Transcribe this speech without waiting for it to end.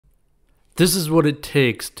This is what it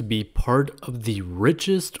takes to be part of the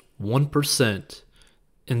richest 1%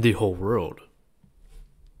 in the whole world.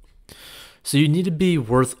 So you need to be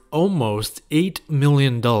worth almost $8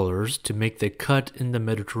 million to make the cut in the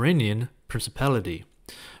Mediterranean Principality,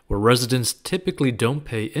 where residents typically don't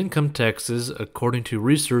pay income taxes according to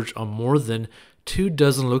research on more than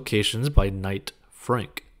 24 locations by Knight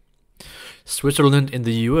Frank. Switzerland and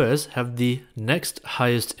the US have the next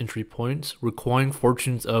highest entry points, requiring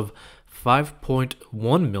fortunes of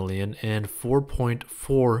 $5.1 million and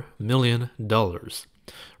 $4.4 million,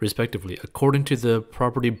 respectively, according to the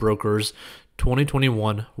Property Broker's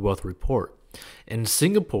 2021 Wealth Report. In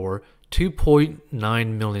Singapore, $2.9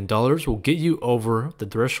 million will get you over the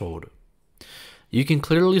threshold. You can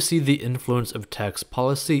clearly see the influence of tax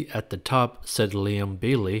policy at the top, said Liam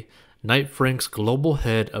Bailey, Knight Frank's global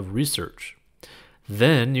head of research.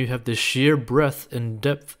 Then you have the sheer breadth and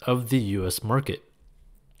depth of the US market.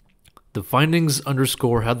 The findings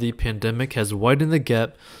underscore how the pandemic has widened the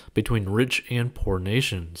gap between rich and poor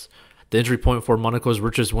nations. The entry point for Monaco's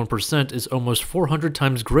richest 1% is almost 400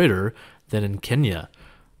 times greater than in Kenya,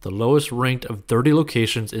 the lowest ranked of 30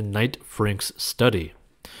 locations in Knight Frank's study.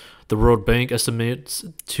 The World Bank estimates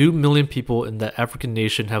 2 million people in that African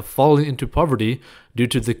nation have fallen into poverty due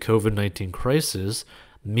to the COVID-19 crisis.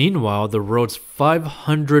 Meanwhile, the world's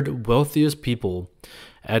 500 wealthiest people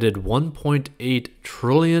added $1.8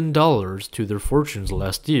 trillion to their fortunes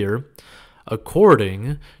last year,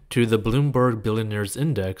 according to the Bloomberg Billionaires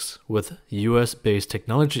Index, with US-based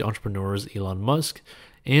technology entrepreneurs Elon Musk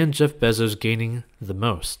and Jeff Bezos gaining the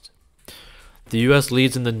most. The US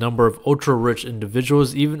leads in the number of ultra-rich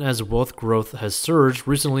individuals, even as wealth growth has surged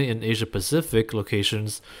recently in Asia-Pacific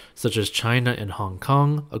locations such as China and Hong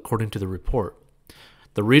Kong, according to the report.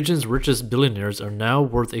 The region's richest billionaires are now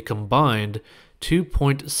worth a combined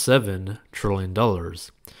 $2.7 trillion.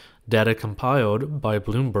 Data compiled by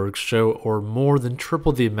Bloomberg show or more than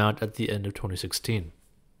triple the amount at the end of 2016.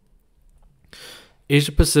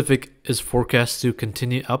 Asia-Pacific is forecast to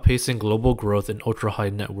continue outpacing global growth in ultra-high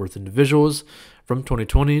net worth individuals from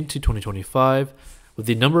 2020 to 2025, with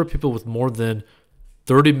the number of people with more than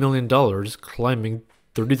 $30 million climbing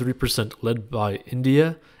 33%, led by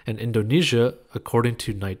India and Indonesia, according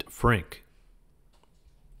to Knight Frank.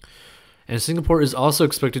 And Singapore is also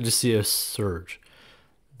expected to see a surge.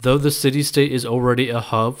 Though the city-state is already a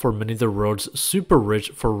hub for many of the world's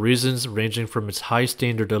super-rich for reasons ranging from its high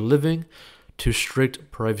standard of living to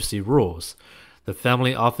strict privacy rules, the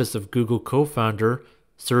family office of Google co-founder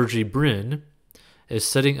Sergey Brin is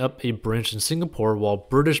setting up a branch in Singapore, while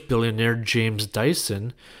British billionaire James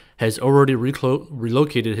Dyson has already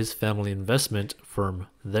relocated his family investment firm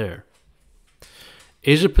there.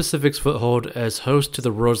 Asia-Pacific's foothold as host to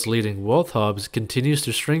the world's leading wealth hubs continues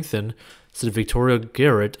to strengthen, said Victoria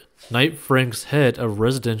Garrett, Knight Frank's head of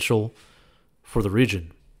residential for the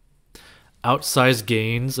region. Outsized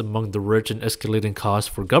gains among the rich and escalating costs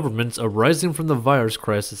for governments arising from the virus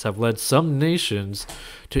crisis have led some nations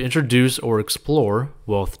to introduce or explore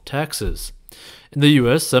wealth taxes. In the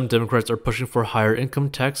U.S., some Democrats are pushing for higher income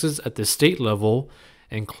taxes at the state level,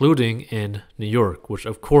 including in New York, which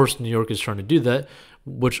of course New York is trying to do that,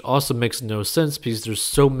 which also makes no sense because there's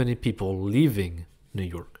so many people leaving New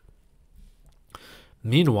York.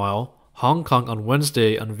 Meanwhile, Hong Kong on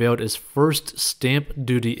Wednesday unveiled its first stamp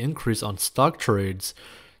duty increase on stock trades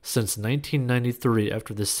since 1993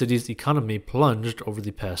 after the city's economy plunged over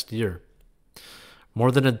the past year.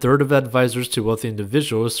 More than a third of advisors to wealthy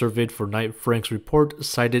individuals surveyed for Knight Frank's report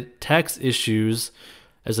cited tax issues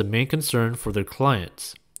as a main concern for their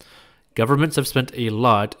clients. Governments have spent a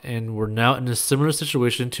lot, and we're now in a similar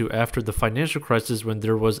situation to after the financial crisis, when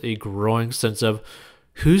there was a growing sense of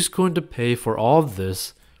who's going to pay for all of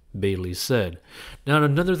this, Bailey said. Now,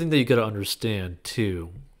 another thing that you got to understand,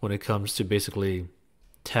 too, when it comes to basically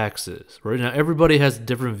taxes, right? Now, everybody has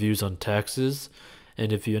different views on taxes,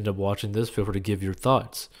 and if you end up watching this, feel free to give your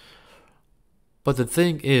thoughts. But the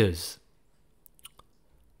thing is,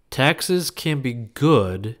 taxes can be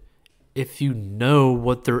good if you know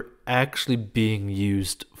what they're actually being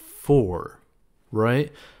used for,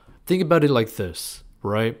 right? Think about it like this,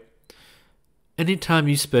 right? Anytime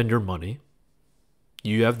you spend your money,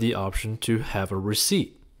 you have the option to have a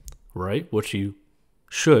receipt, right? Which you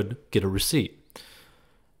should get a receipt.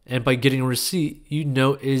 And by getting a receipt, you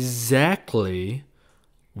know exactly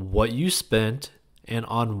what you spent and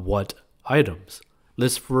on what items.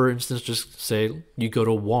 Let's, for instance, just say you go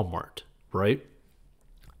to Walmart, right?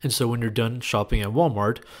 And so when you're done shopping at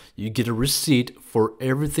Walmart, you get a receipt for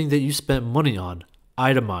everything that you spent money on,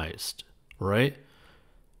 itemized, right?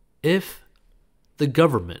 If the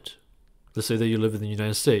government, let's say that you live in the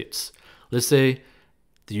United States, let's say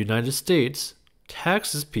the United States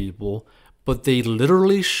taxes people, but they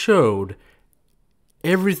literally showed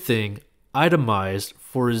everything itemized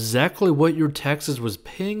for exactly what your taxes was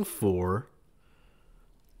paying for,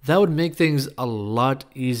 that would make things a lot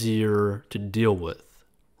easier to deal with,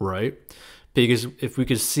 right? Because if we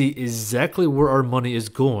could see exactly where our money is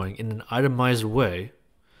going in an itemized way,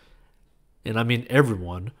 and I mean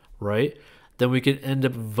everyone, right? Then we could end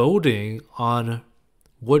up voting on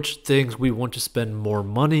which things we want to spend more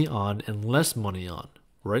money on and less money on,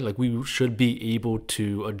 right? Like we should be able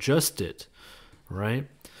to adjust it, right?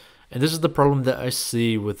 And this is the problem that I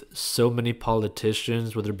see with so many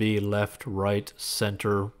politicians, whether it be left, right,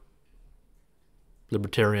 center,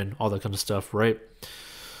 libertarian, all that kind of stuff, right?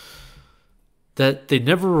 That they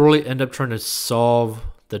never really end up trying to solve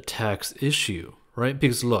the tax issue, right?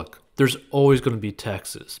 Because look, there's always going to be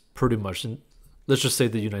taxes, pretty much. And let's just say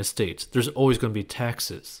the United States, there's always going to be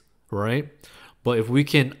taxes, right? But if we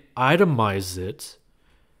can itemize it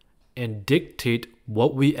and dictate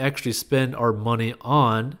what we actually spend our money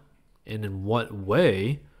on and in what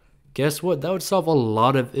way, guess what? That would solve a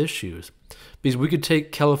lot of issues. Because we could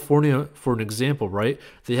take California for an example, right?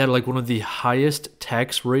 They had like one of the highest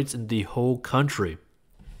tax rates in the whole country.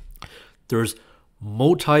 There's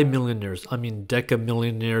multi-millionaires, I mean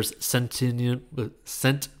deca-millionaires,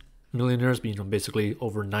 cent millionaires, basically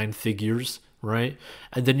over 9 figures, right?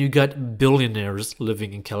 And then you got billionaires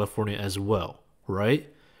living in California as well,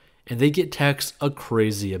 right? And they get taxed a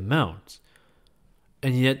crazy amount.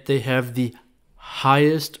 And yet they have the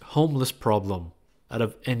highest homeless problem out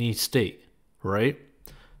of any state, right?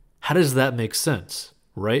 How does that make sense,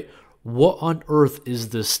 right? What on earth is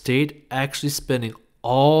the state actually spending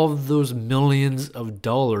all of those millions of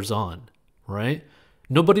dollars on, right?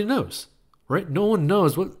 Nobody knows, right? No one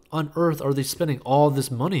knows what on earth are they spending all this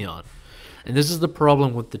money on. And this is the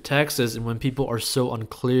problem with the taxes and when people are so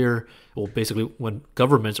unclear, well, basically when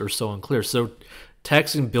governments are so unclear. So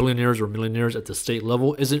taxing billionaires or millionaires at the state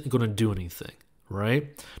level isn't going to do anything, right?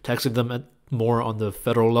 Taxing them more on the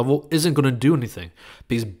federal level isn't going to do anything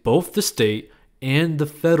because both the state and the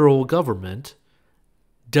federal government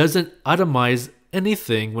doesn't itemize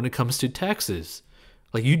anything when it comes to taxes.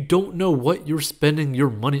 Like you don't know what you're spending your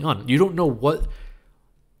money on. You don't know what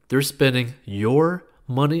they're spending your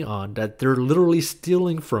money on that they're literally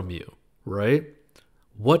stealing from you, right?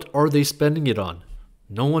 What are they spending it on?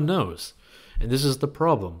 No one knows. And this is the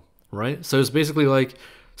problem, right? So it's basically like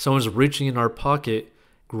someone's reaching in our pocket,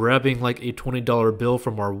 grabbing like a $20 bill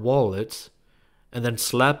from our wallets, and then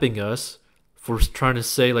slapping us for trying to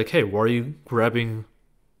say like, hey, why are you grabbing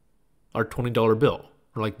our $20 bill?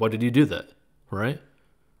 Or like, why did you do that, right?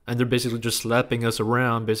 And they're basically just slapping us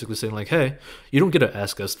around, basically saying like, hey, you don't get to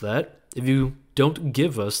ask us that. If you don't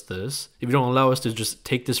give us this, if you don't allow us to just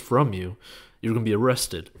take this from you, you're going to be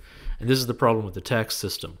arrested. And this is the problem with the tax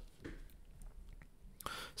system.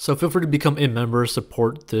 So feel free to become a member,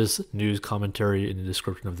 support this news commentary in the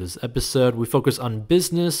description of this episode. We focus on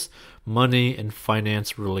business, money, and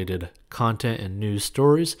finance related content and news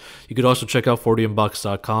stories. You could also check out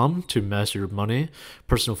 40inbox.com to master your money,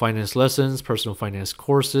 personal finance lessons, personal finance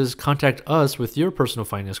courses. Contact us with your personal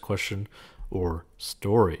finance question or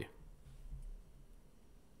story.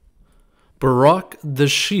 Barack the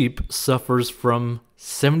sheep suffers from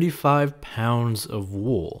 75 pounds of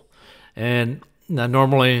wool. And now,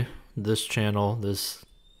 normally, this channel, this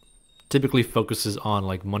typically focuses on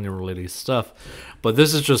like money-related stuff, but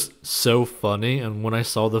this is just so funny. And when I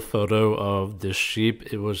saw the photo of this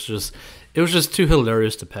sheep, it was just too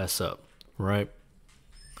hilarious to pass up, right?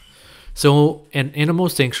 So, an animal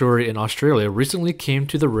sanctuary in Australia recently came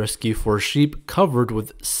to the rescue for a sheep covered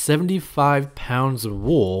with 75 pounds of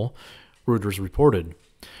wool, Reuters reported.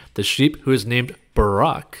 The sheep, who is named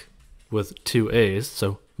Barack with 2 A's,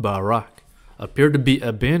 so Barack, appeared to be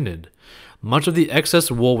abandoned. Much of the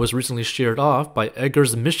excess wool was recently sheared off by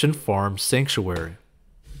Edgar's Mission Farm Sanctuary.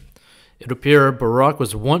 It would appear Barack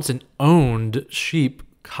was once an owned sheep,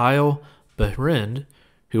 Kyle Behrind,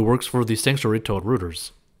 who works for the sanctuary, told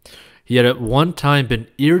Reuters. He had at one time been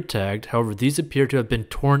ear-tagged, however these appear to have been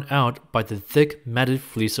torn out by the thick matted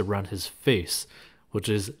fleece around his face, which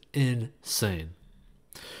is insane.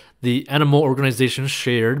 The animal organization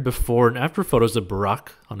shared before and after photos of Barack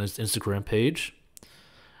on his Instagram page.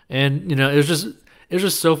 And, it was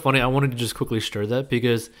just so funny. I wanted to just quickly share that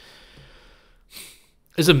because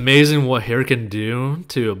it's amazing what hair can do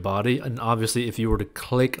to a body. And obviously, if you were to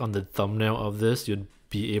click on the thumbnail of this, you'd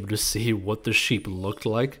be able to see what the sheep looked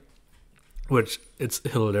like, which it's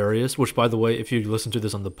hilarious. Which, by the way, if you listen to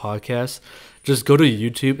this on the podcast, just go to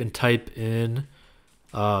YouTube and type in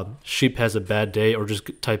Sheep has a bad day, or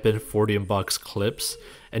just type in 40 inbox clips,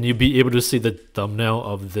 and you'll be able to see the thumbnail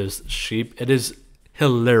of this sheep. It is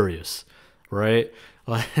hilarious, right?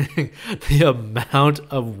 Like the amount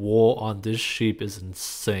of wool on this sheep is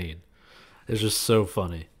insane. It's just so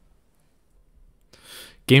funny.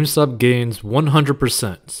 GameStop gains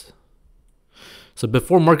 100%. So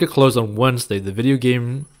before market close on Wednesday, the video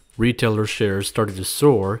game retailer shares started to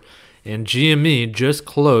soar, and GME just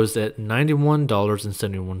closed at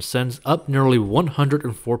 $91.71, up nearly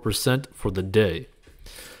 104% for the day.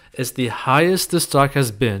 It's the highest the stock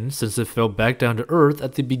has been since it fell back down to earth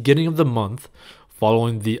at the beginning of the month,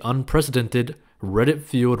 following the unprecedented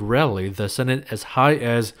Reddit-fueled rally that sent it as high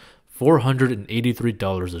as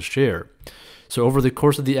 $483 a share. So over the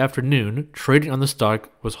course of the afternoon, trading on the stock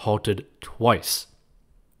was halted twice.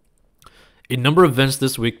 A number of events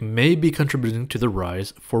this week may be contributing to the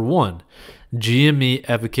rise. For one, GME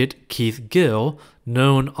advocate Keith Gill,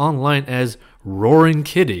 known online as Roaring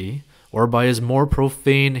Kitty, or by his more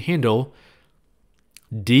profane handle,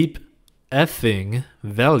 Deep Effing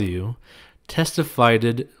Value,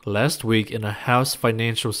 testified last week in a House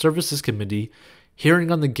Financial Services Committee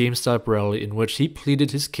hearing on the GameStop rally, in which he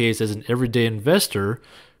pleaded his case as an everyday investor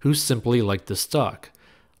who simply liked the stock.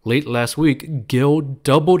 Late last week, Gill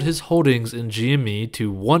doubled his holdings in GME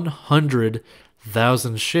to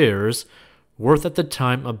 100,000 shares, worth at the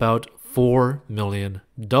time about $4 million,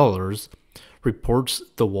 reports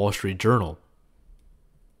the Wall Street Journal.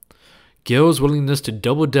 Gill's willingness to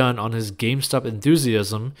double down on his GameStop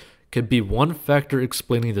enthusiasm could be one factor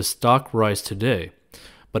explaining the stock rise today,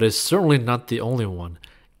 but it's certainly not the only one.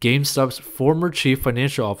 GameStop's former chief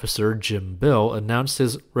financial officer, Jim Bell, announced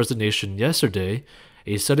his resignation yesterday.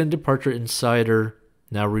 A sudden departure, Insider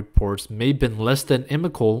now reports, may have been less than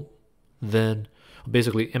amicable after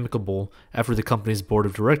the company's board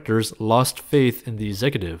of directors lost faith in the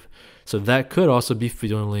executive. So that could also be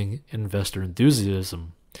fueling investor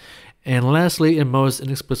enthusiasm. And lastly, and most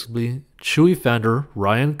inexplicably, Chewy founder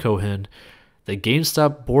Ryan Cohen, the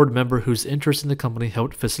GameStop board member whose interest in the company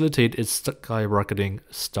helped facilitate its skyrocketing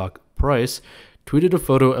stock price, tweeted a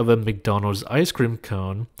photo of a McDonald's ice cream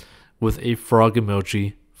cone with a frog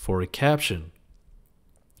emoji for a caption.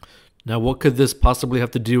 Now, what could this possibly have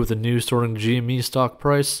to do with the news soaring GME stock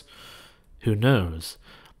price? Who knows?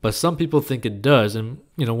 But some people think it does. And,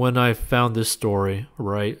 when I found this story,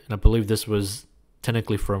 right, and I believe this was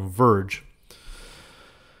technically from Verge,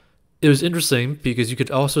 it was interesting because you could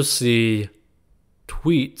also see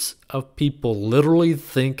tweets of people literally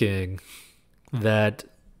thinking that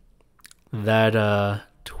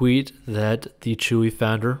tweet that the Chewy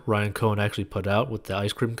founder, Ryan Cohen, actually put out with the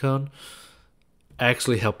ice cream cone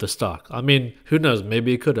actually helped the stock. I mean, who knows?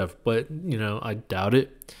 Maybe it could have, but, I doubt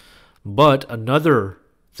it. But another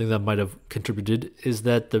thing that might have contributed is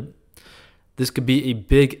that this could be a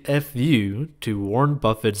big FU to Warren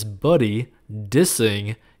Buffett's buddy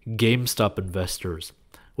dissing GameStop investors,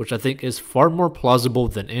 which I think is far more plausible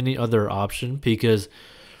than any other option, because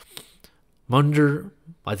Munger,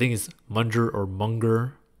 I think it's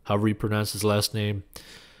Munger, however you pronounce his last name,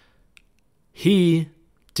 he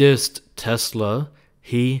dissed Tesla,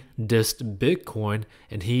 he dissed Bitcoin,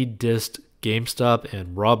 and he dissed GameStop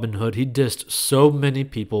and Robinhood. He dissed so many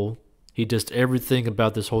people. He dissed everything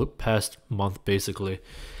about this whole past month, basically.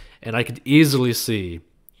 And I could easily see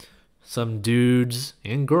some dudes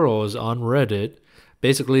and girls on Reddit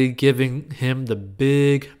basically giving him the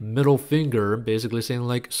big middle finger, basically saying,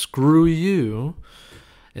 like, screw you,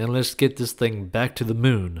 and let's get this thing back to the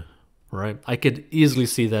moon, right? I could easily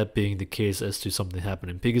see that being the case as to something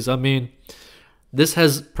happening, because, I mean, this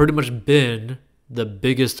has pretty much been the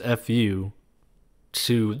biggest FU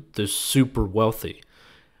to the super wealthy,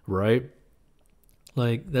 right?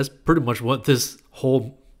 Like, that's pretty much what this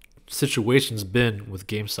whole situation's been with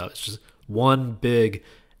GameStop. It's just one big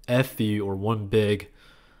FU or one big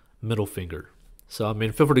middle finger. So, I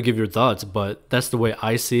mean, feel free to give your thoughts, but that's the way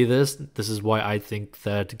I see this. This is why I think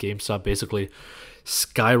that GameStop basically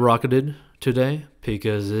skyrocketed today,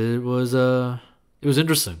 because it was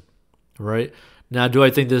interesting, right? Now, do I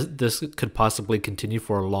think this could possibly continue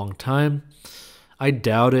for a long time? I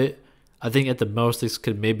doubt it. I think at the most this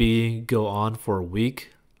could maybe go on for a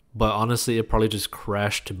week, but honestly, it probably just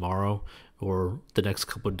crash tomorrow or the next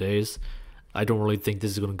couple of days. I don't really think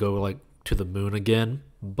this is going to go like to the moon again,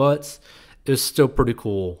 but it's still pretty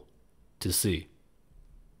cool to see.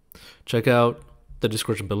 Check out the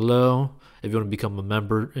description below if you want to become a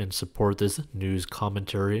member and support this news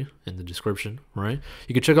commentary in the description, right?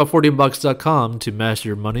 You can check out 40inbox.com to master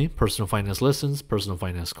your money, personal finance lessons, personal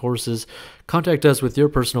finance courses. Contact us with your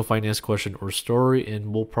personal finance question or story,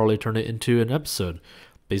 and we'll probably turn it into an episode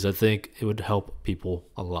because I think it would help people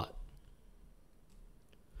a lot.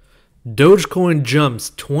 Dogecoin jumps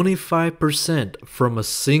 25% from a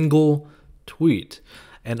single tweet.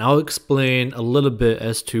 And I'll explain a little bit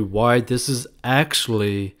as to why this is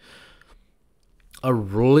actually a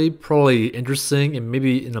really probably interesting and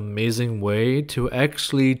maybe an amazing way to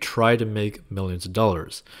actually try to make millions of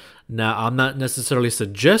dollars. Now, I'm not necessarily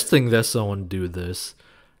suggesting that someone do this,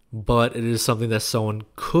 but it is something that someone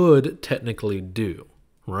could technically do,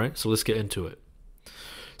 right? So let's get into it.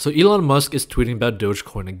 So Elon Musk is tweeting about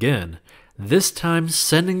Dogecoin again, this time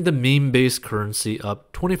sending the meme-based currency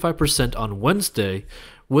up 25% on Wednesday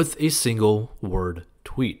with a single word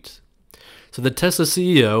tweet. So the Tesla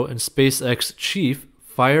CEO and SpaceX chief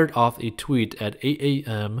fired off a tweet at 8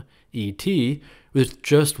 a.m. ET with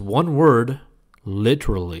just one word,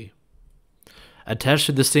 literally. Attached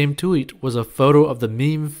to the same tweet was a photo of the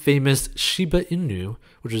meme-famous Shiba Inu,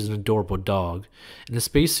 which is an adorable dog, in a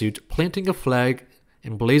spacesuit planting a flag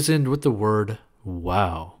emblazoned with the word,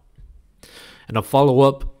 wow. And a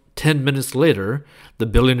follow-up 10 minutes later, the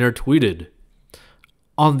billionaire tweeted,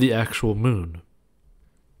 on the actual moon.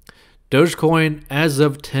 Dogecoin, as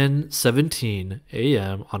of 10:17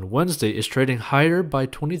 a.m. on Wednesday, is trading higher by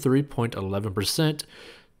 23.11%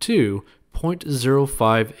 to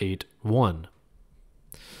 0.0581.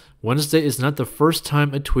 Wednesday is not the first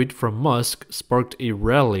time a tweet from Musk sparked a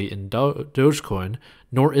rally in Dogecoin,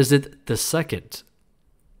 nor is it the second.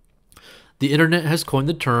 The internet has coined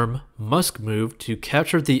the term Musk move to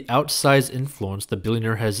capture the outsized influence the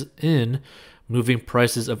billionaire has in moving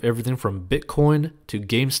prices of everything from Bitcoin to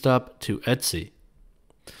GameStop to Etsy.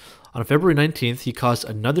 On February 19th, he caused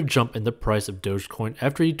another jump in the price of Dogecoin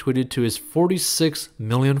after he tweeted to his 46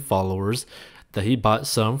 million followers that he bought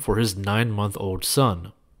some for his 9-month-old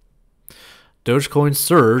son. Dogecoin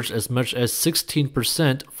surged as much as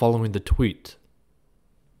 16% following the tweet.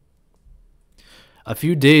 A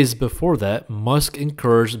few days before that, Musk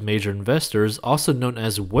encouraged major investors, also known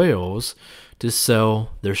as whales, to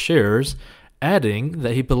sell their shares, adding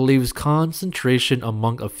that he believes concentration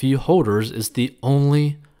among a few holders is the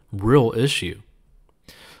only real issue.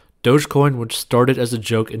 Dogecoin, which started as a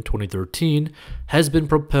joke in 2013, has been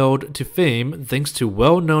propelled to fame thanks to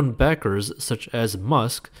well-known backers such as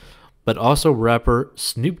Musk, but also rapper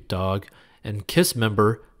Snoop Dogg and KISS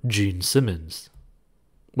member Gene Simmons.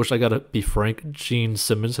 Which, I gotta be frank, Gene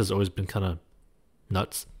Simmons has always been kind of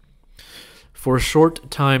nuts. For a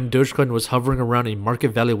short time, Dogecoin was hovering around a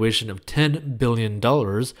market valuation of $10 billion,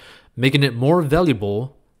 making it more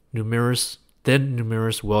valuable than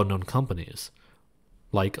numerous well-known companies,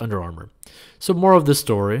 like Under Armour. So more of the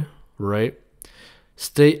story, right?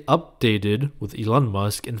 Stay updated with Elon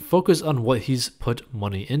Musk and focus on what he's put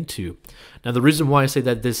money into. Now, the reason why I say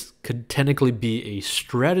that this could technically be a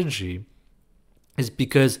strategy is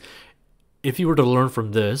because if you were to learn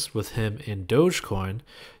from this with him in Dogecoin,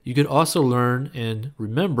 you could also learn and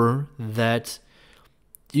remember that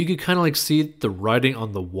you could kind of like see the writing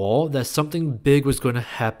on the wall that something big was going to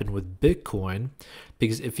happen with Bitcoin,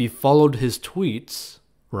 because if you followed his tweets,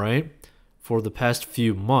 right, for the past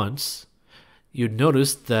few months, you'd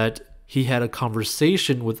notice that he had a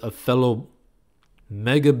conversation with a fellow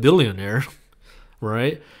mega billionaire,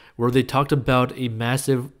 right, where they talked about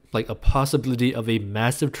a possibility of a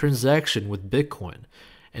massive transaction with Bitcoin.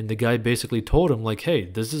 And the guy basically told him, like, hey,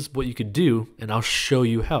 this is what you could do, and I'll show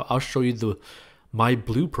you how. I'll show you my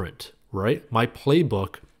blueprint, right? My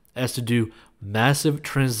playbook as to do massive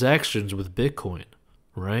transactions with Bitcoin,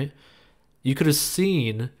 right? You could have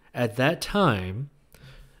seen at that time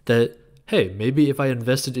that, hey, maybe if I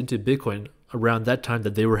invested into Bitcoin around that time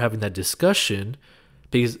that they were having that discussion,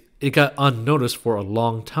 because it got unnoticed for a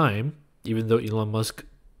long time, even though Elon Musk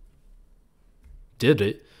did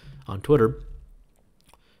it on Twitter,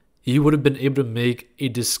 you would have been able to make a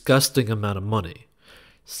disgusting amount of money.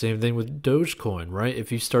 Same thing with Dogecoin, right?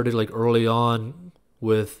 If you started like early on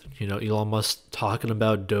with, Elon Musk talking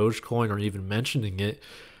about Dogecoin or even mentioning it,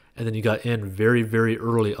 and then you got in very, very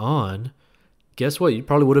early on, guess what? You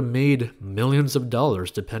probably would have made millions of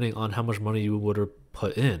dollars depending on how much money you would have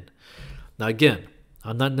put in. Now, again,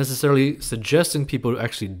 I'm not necessarily suggesting people to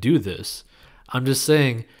actually do this. I'm just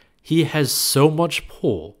saying he has so much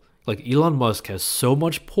pull, like Elon Musk has so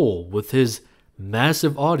much pull with his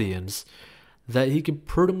massive audience that he could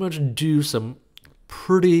pretty much do some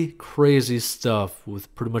pretty crazy stuff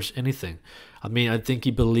with pretty much anything. I mean, I think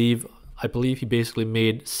he believed, I believe he basically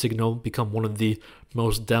made Signal become one of the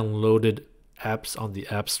most downloaded apps on the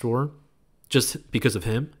App Store just because of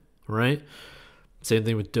him, right? Same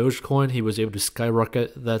thing with Dogecoin. He was able to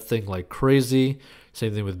skyrocket that thing like crazy.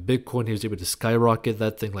 Same thing with Bitcoin. He was able to skyrocket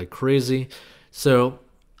that thing like crazy. So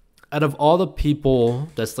out of all the people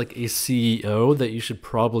that's like a CEO that you should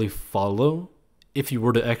probably follow if you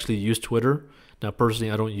were to actually use Twitter. Now,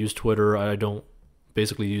 personally, I don't use Twitter. I don't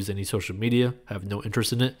basically use any social media. I have no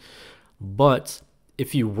interest in it. But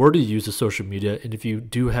if you were to use the social media and if you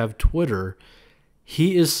do have Twitter,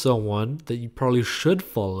 he is someone that you probably should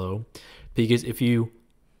follow, because if you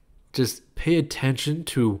just pay attention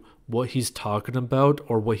to what he's talking about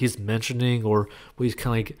or what he's mentioning or what he's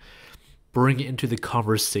kind of like bringing into the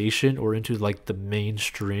conversation or into like the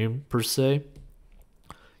mainstream per se,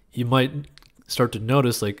 you might start to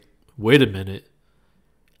notice like, wait a minute,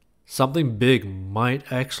 something big might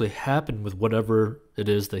actually happen with whatever it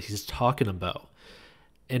is that he's talking about.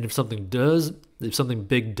 And if something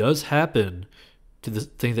big does happen to the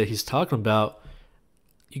thing that he's talking about,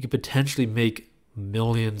 you could potentially make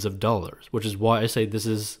millions of dollars, which is why I say this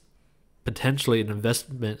is potentially an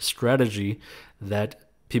investment strategy that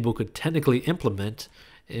people could technically implement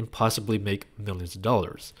and possibly make millions of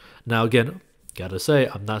dollars. Now, again, gotta say,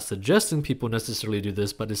 I'm not suggesting people necessarily do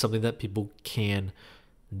this, but it's something that people can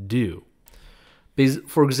do. Because,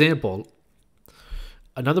 for example,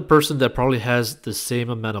 another person that probably has the same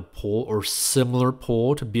amount of pull or similar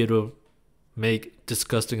pull to be able to make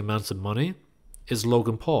disgusting amounts of money is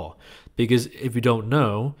Logan Paul. Because if you don't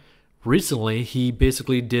know, recently he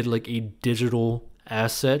basically did like a digital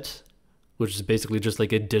asset, which is basically just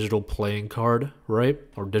like a digital playing card, right?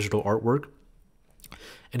 Or digital artwork.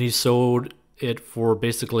 And he sold it for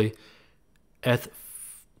basically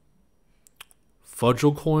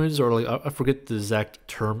fudgel coins, or like I forget the exact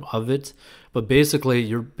term of it, but basically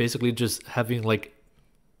you're basically just having like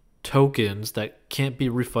tokens that can't be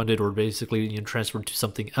refunded or basically transferred to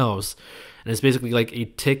something else, and it's basically like a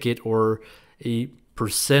ticket or a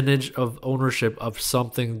percentage of ownership of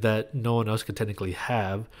something that no one else could technically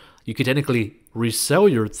have. You could technically resell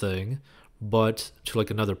your thing, but to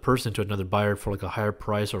like another person, to another buyer for like a higher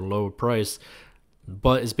price or lower price,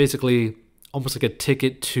 but it's basically almost like a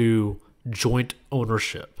ticket to joint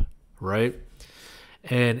ownership, right?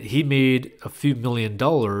 And he made a few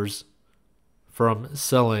 $1,000,000 from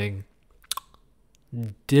selling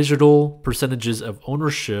digital percentages of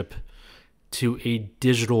ownership to a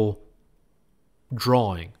digital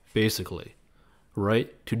drawing, basically,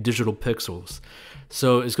 right? To digital pixels.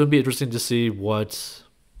 So it's going to be interesting to see what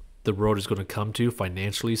the road is going to come to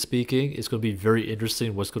financially speaking. It's going to be very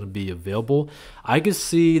interesting what's going to be available. I could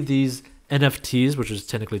see these NFTs, which is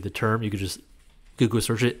technically the term. You could just Google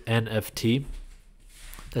search it, NFT.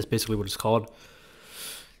 That's basically what it's called.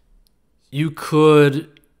 I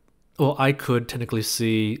could technically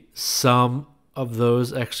see some of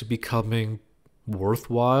those actually becoming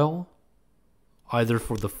worthwhile, either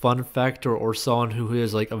for the fun factor or someone who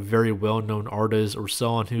is like a very well-known artist or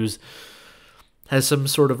someone who's has some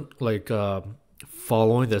sort of like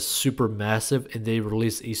following that's super massive and they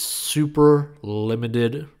release a super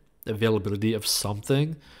limited availability of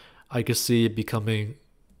something. I could see it becoming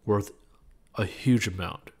worth a huge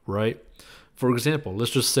amount, right? For example,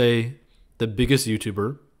 let's just say the biggest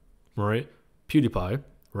YouTuber, right? PewDiePie,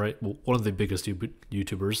 right? Well, one of the biggest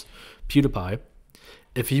YouTubers, PewDiePie.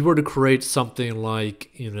 If he were to create something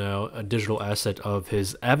like, a digital asset of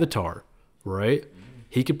his avatar, right?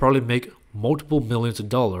 He could probably make multiple millions of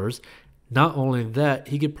dollars. Not only that,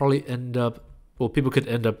 he could probably people could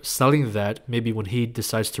end up selling that maybe when he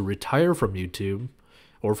decides to retire from YouTube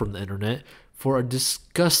or from the internet for a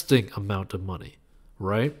disgusting amount of money,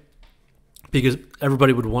 right? Because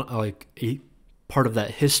everybody would want like a part of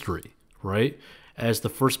that history, right? As the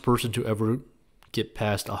first person to ever get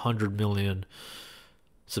past 100 million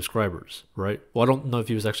subscribers, right? Well, I don't know if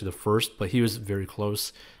he was actually the first, but he was very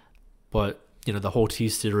close. But, the whole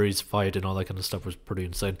T-Series fight and all that kind of stuff was pretty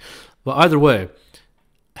insane. But either way,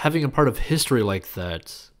 having a part of history like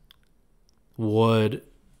that would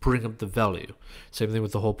bring up the value. Same thing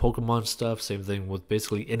with the whole Pokemon stuff. Same thing with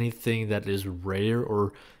basically anything that is rare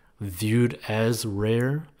or viewed as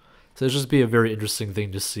rare. So it'll just be a very interesting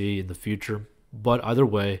thing to see in the future. But either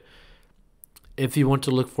way, if you want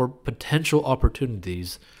to look for potential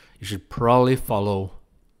opportunities, you should probably follow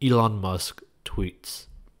Elon Musk tweets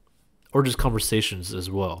or just conversations as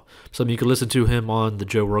well. So you can listen to him on the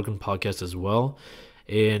Joe Rogan podcast as well.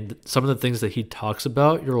 And some of the things that he talks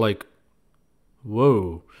about, you're like,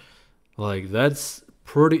 whoa, like that's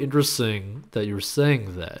pretty interesting that you're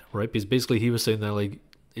saying that, right? Because basically he was saying that like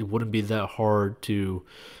it wouldn't be that hard to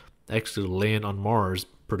actually land on Mars,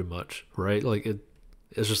 pretty much, right? Like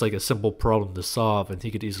it's just like a simple problem to solve, and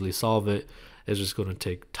he could easily solve it. It's just going to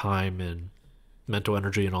take time and mental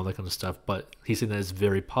energy and all that kind of stuff. But he's saying that it's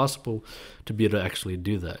very possible to be able to actually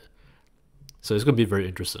do that. So it's going to be very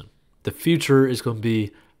interesting. The future is going to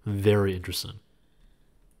be very interesting.